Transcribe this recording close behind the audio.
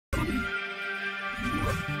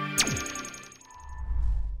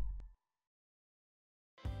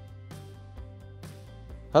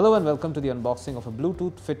Hello and welcome to the unboxing of a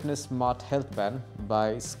Bluetooth Fitness Smart Health Band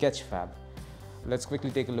by Sketchfab. Let's quickly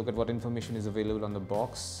take a look at what information is available on the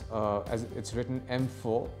box. As it's written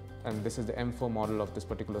M4, and this is the M4 model of this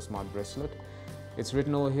particular smart bracelet. It's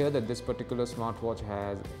written over here that this particular smartwatch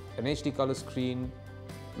has an HD color screen,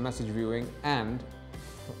 message viewing, and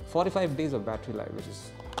 45 days of battery life, which is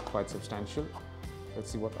quite substantial. Let's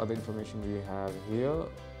see what other information we have here.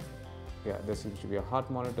 Yeah, there seems to be a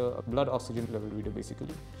heart monitor, a blood oxygen level reader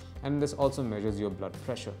basically, and this also measures your blood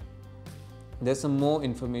pressure. There's some more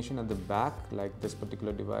information at the back, like this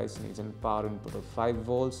particular device needs a power input of 5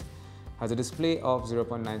 volts, has a display of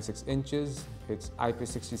 0.96 inches, it's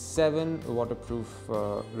IP67 waterproof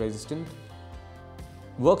resistant,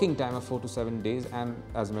 working time of 4 to 7 days, and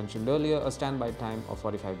as mentioned earlier, a standby time of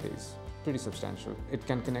 45 days. Pretty substantial. It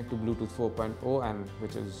can connect to Bluetooth 4.0, and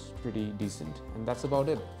which is pretty decent, and that's about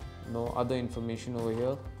it. No other information over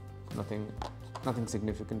here, nothing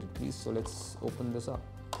significant at least. So let's open this up.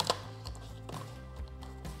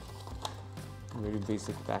 Very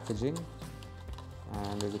basic packaging,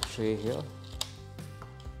 and there's a tray here.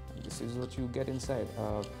 This is what you get inside.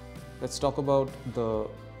 Let's talk about the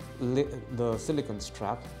silicone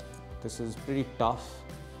strap. This is pretty tough,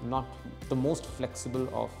 not the most flexible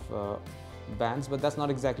of bands, but that's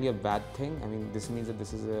not exactly a bad thing. I mean, this means that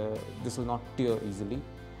this will not tear easily.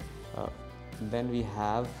 Then we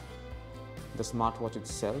have the smartwatch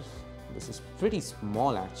itself. This is pretty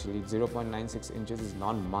small actually. 0.96 inches is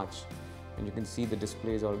not much, and you can see the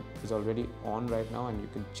display is already on right now, and you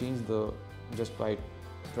can change just by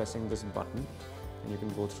pressing this button, and you can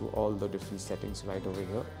go through all the different settings right over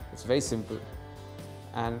here. It's very simple.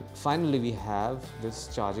 And finally we have this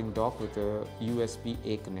charging dock with a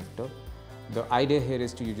USB-A connector. The idea here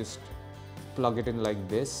is to you just plug it in like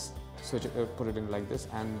this, put it in like this,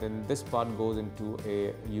 and then this part goes into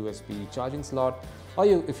a USB charging slot, or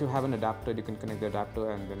if you have an adapter, you can connect the adapter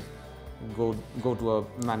and then go to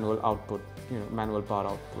a manual output, manual power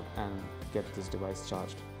output, and get this device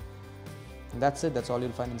charged. And that's it. That's all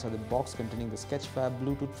you'll find inside the box containing the Sketchfab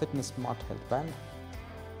Bluetooth Fitness Smart Health Band.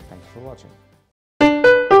 Thank you for watching.